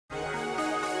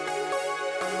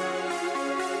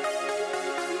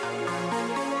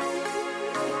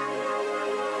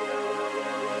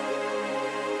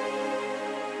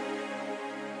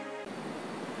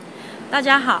大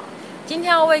家好，今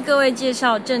天要为各位介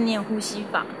绍正念呼吸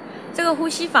法。这个呼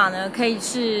吸法呢，可以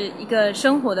是一个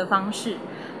生活的方式。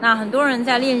那很多人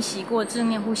在练习过正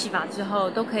念呼吸法之后，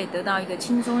都可以得到一个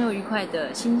轻松又愉快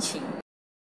的心情。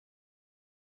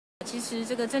其实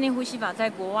这个正念呼吸法在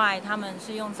国外，他们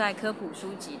是用在科普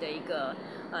书籍的一个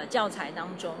教材当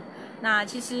中。那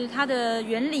其实它的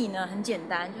原理呢很简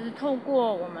单，就是透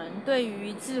过我们对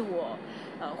于自我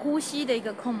呼吸的一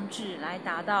个控制，来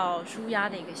达到舒压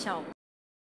的一个效果。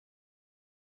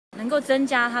能够增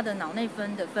加它的脑内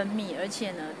分的分泌，而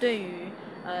且呢，对于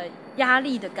压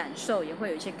力的感受也会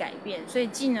有一些改变，所以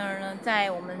进而呢，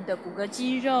在我们的骨骼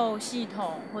肌肉系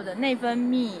统或者内分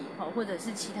泌，或者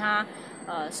是其他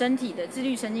身体的自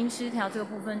律神经失调这个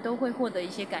部分，都会获得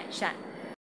一些改善。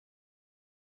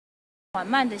缓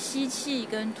慢的吸气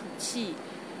跟吐气，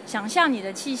想象你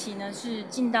的气息呢是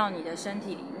进到你的身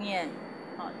体里面，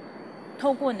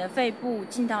透过你的肺部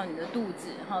进到你的肚子，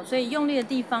所以用力的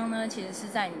地方呢，其实是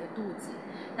在你的肚子。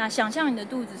那想象你的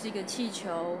肚子是一个气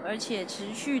球，而且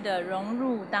持续的融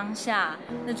入当下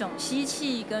那种吸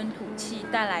气跟吐气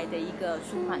带来的一个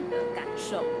舒缓的感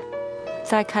受。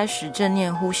在开始正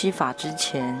念呼吸法之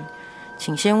前，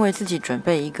请先为自己准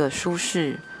备一个舒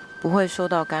适、不会受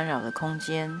到干扰的空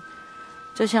间。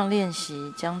这项练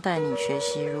习将带你学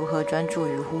习如何专注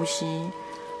于呼吸，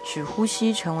使呼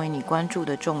吸成为你关注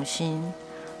的重心，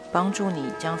帮助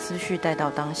你将思绪带到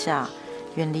当下，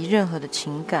远离任何的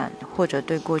情感或者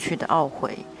对过去的懊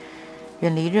悔，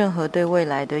远离任何对未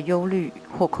来的忧虑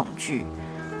或恐惧，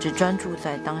只专注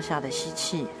在当下的吸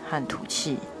气和吐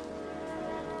气。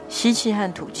吸气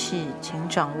和吐气，请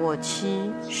掌握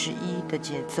7、11的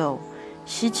节奏，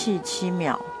吸气7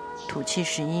秒，吐气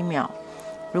11秒。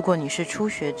如果你是初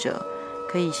学者，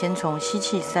可以先从吸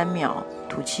气3秒、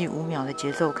吐气5秒的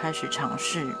节奏开始尝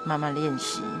试，慢慢练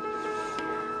习。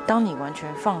当你完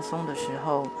全放松的时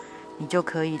候，你就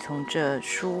可以从这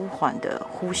舒缓的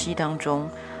呼吸当中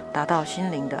达到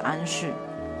心灵的安适。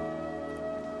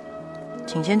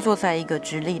请先坐在一个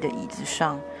直立的椅子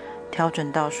上，调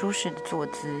整到舒适的坐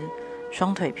姿，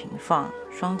双腿平放，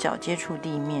双脚接触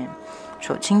地面，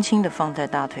手轻轻地放在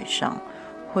大腿上，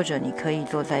或者你可以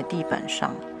坐在地板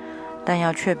上，但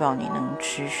要确保你能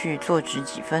持续坐直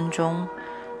几分钟。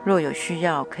若有需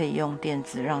要，可以用垫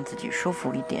子让自己舒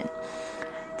服一点。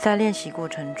在练习过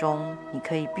程中，你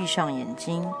可以闭上眼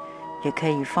睛，也可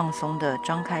以放松地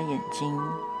张开眼睛。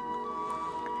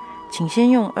请先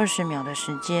用20秒的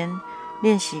时间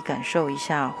练习感受一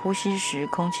下呼吸时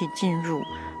空气进入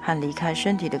和离开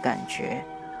身体的感觉。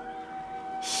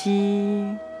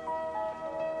吸，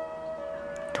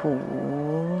吐，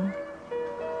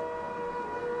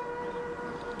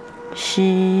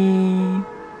吸，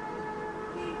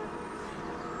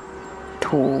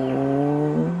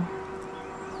吐，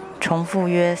重复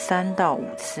约3到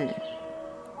5次。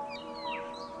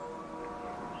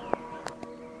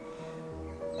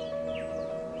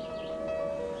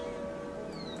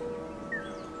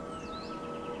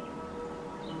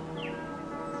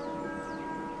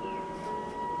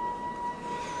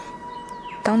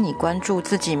当你关注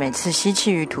自己每次吸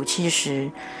气与吐气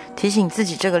时，提醒自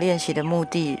己这个练习的目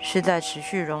的是在持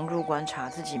续融入观察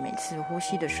自己每次呼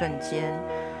吸的瞬间，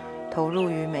投入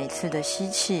于每次的吸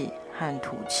气和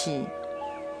吐气。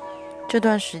这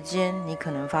段时间你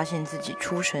可能发现自己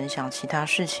出神想其他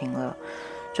事情了，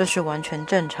这是完全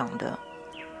正常的。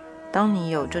当你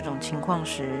有这种情况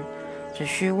时，只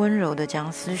需温柔地将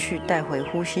思绪带回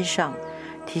呼吸上，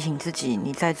提醒自己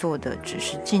你在做的只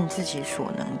是尽自己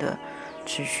所能的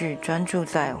持续专注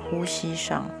在呼吸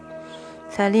上。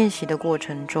在练习的过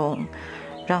程中，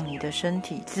让你的身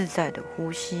体自在的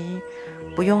呼吸，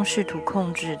不用试图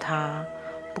控制它，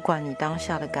不管你当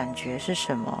下的感觉是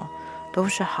什么，都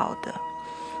是好的。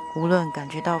无论感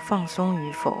觉到放松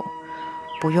与否，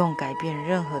不用改变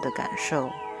任何的感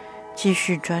受，继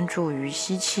续专注于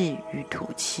吸气与吐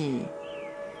气。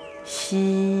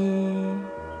吸，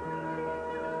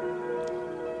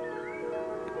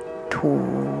吐，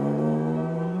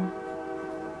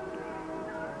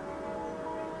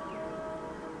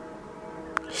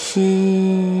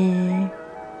吸，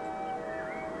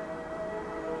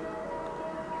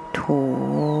吐，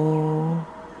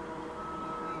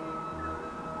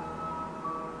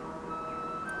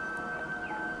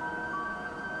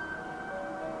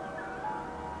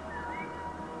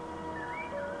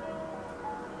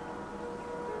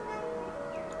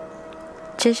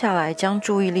接下来将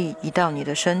注意力移到你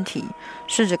的身体，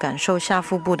试着感受下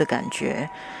腹部的感觉。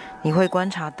你会观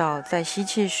察到，在吸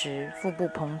气时，腹部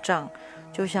膨胀，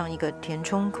就像一个填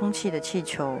充空气的气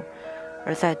球；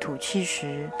而在吐气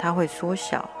时，它会缩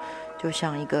小，就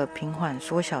像一个平缓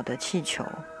缩小的气球。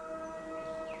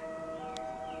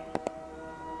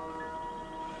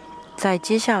在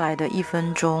接下来的1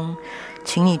分钟，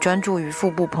请你专注于腹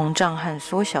部膨胀和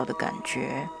缩小的感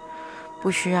觉，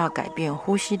不需要改变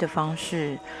呼吸的方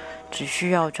式，只需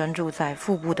要专注在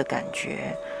腹部的感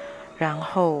觉，然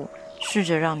后试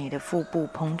着让你的腹部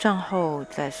膨胀后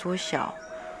再缩小，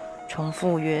重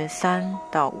复约3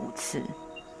到5次。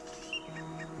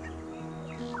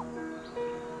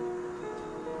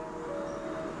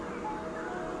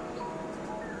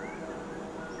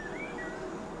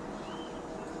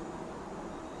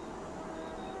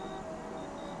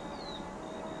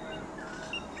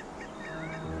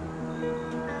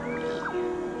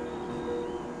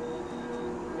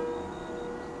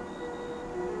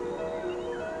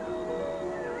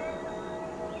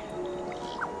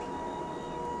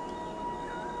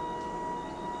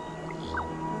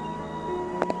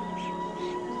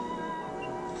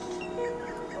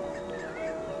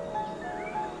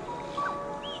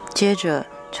接着，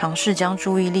尝试将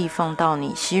注意力放到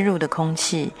你吸入的空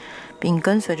气，并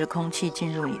跟随着空气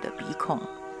进入你的鼻孔，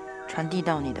传递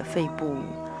到你的肺部，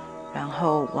然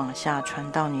后往下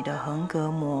传到你的横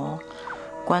膈膜，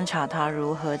观察它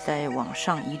如何再往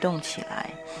上移动起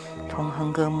来，从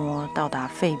横膈膜到达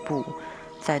肺部，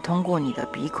再通过你的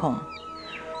鼻孔。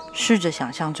试着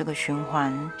想象这个循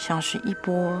环像是一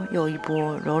波又一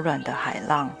波柔软的海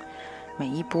浪，每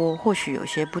一波或许有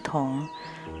些不同，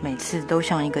每次都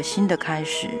像一个新的开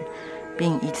始，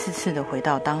并一次次的回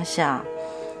到当下，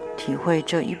体会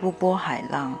这一波波海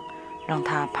浪，让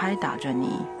它拍打着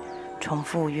你，重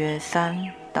复约3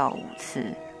到5次。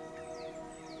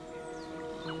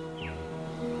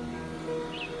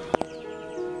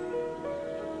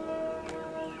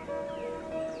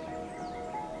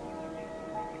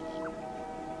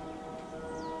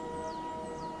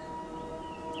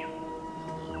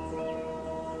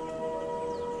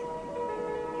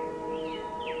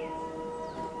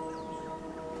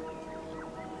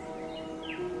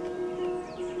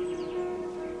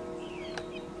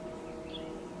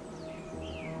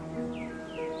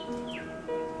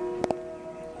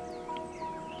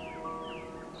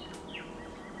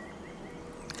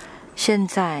现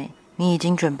在你已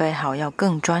经准备好要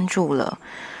更专注了，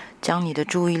将你的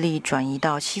注意力转移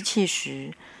到吸气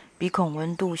时鼻孔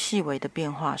温度细微的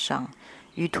变化上。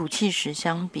与吐气时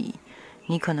相比，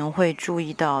你可能会注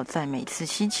意到在每次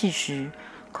吸气时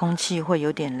空气会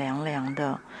有点凉凉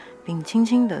的，并轻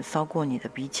轻地扫过你的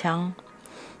鼻腔。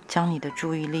将你的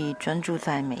注意力专注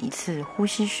在每一次呼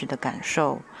吸时的感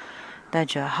受，带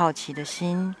着好奇的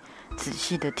心，仔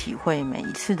细地体会每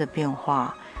一次的变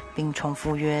化，并重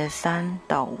复约3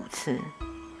到5次。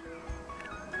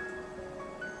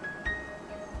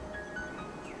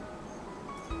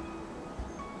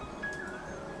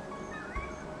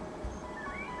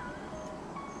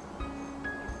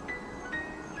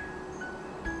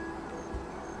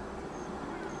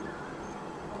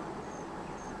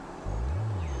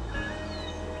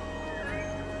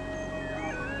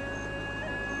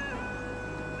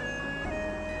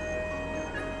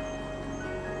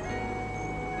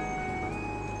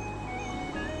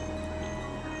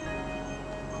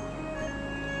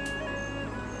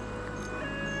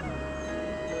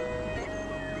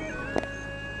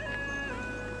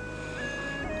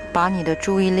把你的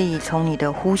注意力从你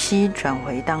的呼吸转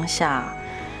回当下，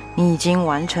你已经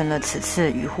完成了此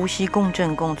次与呼吸共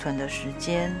振共存的时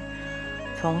间。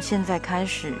从现在开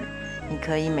始，你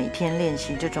可以每天练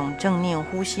习这种正念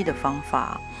呼吸的方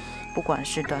法，不管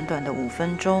是短短的5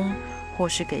分钟，或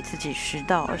是给自己10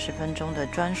到20分钟的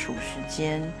专属时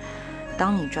间。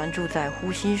当你专注在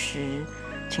呼吸时，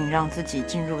请让自己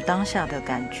进入当下的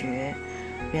感觉，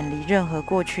远离任何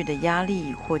过去的压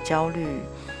力或焦虑，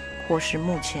或是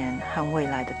目前和未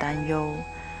来的担忧。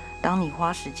当你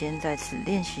花时间在此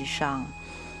练习上，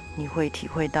你会体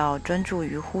会到专注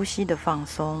于呼吸的放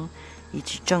松，以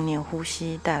及正念呼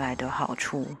吸带来的好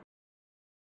处。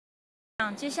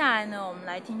接下来呢，我们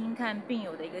来听听看病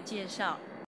友的一个介绍。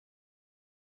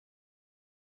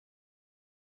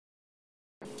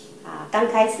刚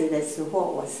开始的时候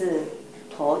我是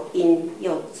头晕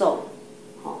又重，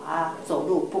走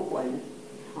路不稳，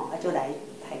就来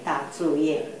台大住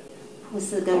院。护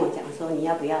士跟我讲说，你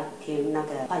要不要听那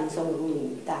个放松录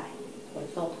影带？我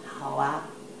说好啊。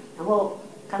然后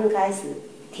刚开始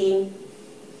听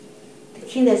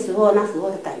的时候，那时候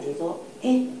的感觉说，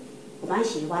我蛮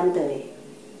喜欢的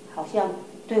好像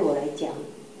对我来讲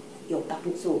有帮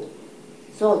助，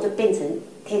所以我就变成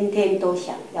天天都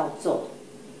想要做，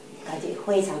感觉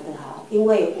非常的好，因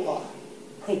为我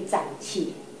会胀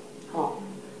气，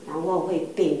然后会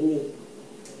便秘，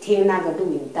听那个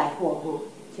录影带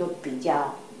就比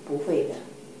较不会的，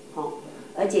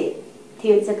而且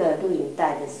听这个录影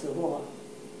带的时候，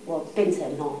我变成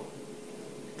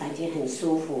感觉很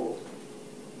舒服，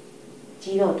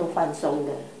肌肉都放松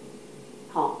了，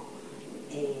好，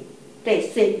对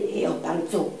睡眠也有帮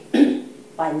助。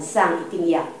晚上一定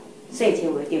要睡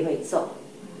前我一定会做，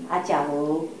假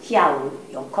如下午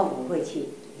有空我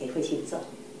也会去做。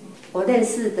我认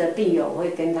识的病友，我会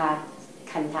跟他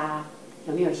看他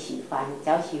有没有喜欢，只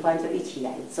要喜欢就一起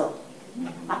来做。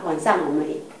晚上我们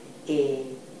也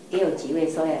有几位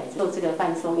说来做这个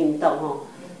放松运动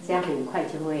这样很快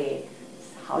就会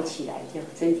好起来，就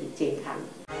身体健康。